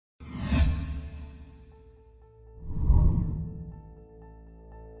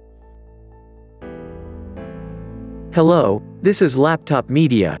Hello, this is Laptop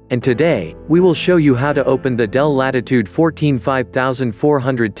Media, and today, we will show you how to open the Dell Latitude 14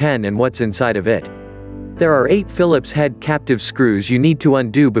 5410 and what's inside of it. There are 8 Phillips head captive screws you need to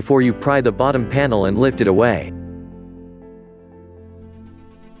undo before you pry the bottom panel and lift it away.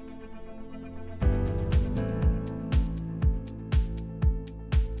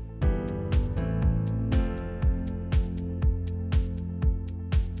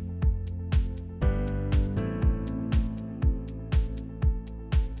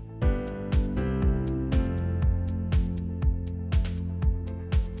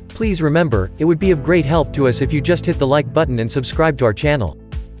 Please remember, it would be of great help to us if you just hit the like button and subscribe to our channel.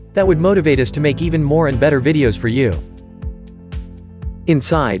 That would motivate us to make even more and better videos for you.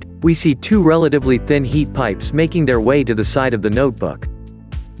 Inside, we see 2 relatively thin heat pipes making their way to the side of the notebook.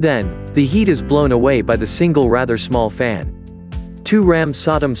 Then, the heat is blown away by the single rather small fan. 2 RAM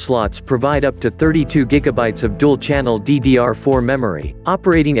SODIMM slots provide up to 32 GB of dual-channel DDR4 memory,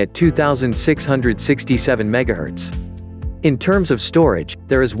 operating at 2667 MHz. In terms of storage,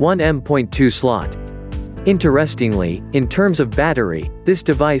 there is one M.2 slot. Interestingly, in terms of battery, this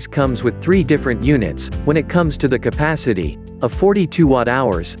device comes with 3 different units, when it comes to the capacity, a 42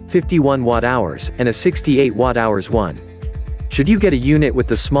 Wh, 51 Wh, and a 68 Wh one. Should you get a unit with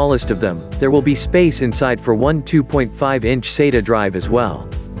the smallest of them, there will be space inside for one 2.5-inch SATA drive as well.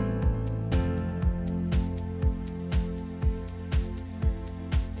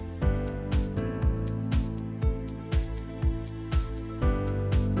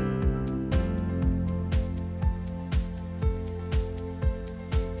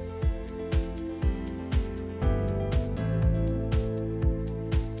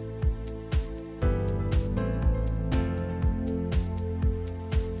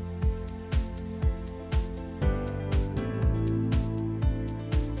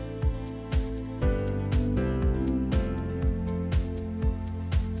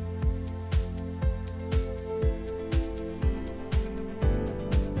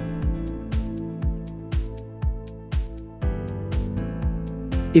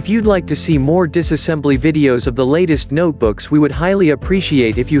 If you'd like to see more disassembly videos of the latest notebooks, we would highly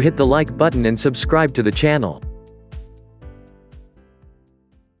appreciate if you hit the like button and subscribe to the channel.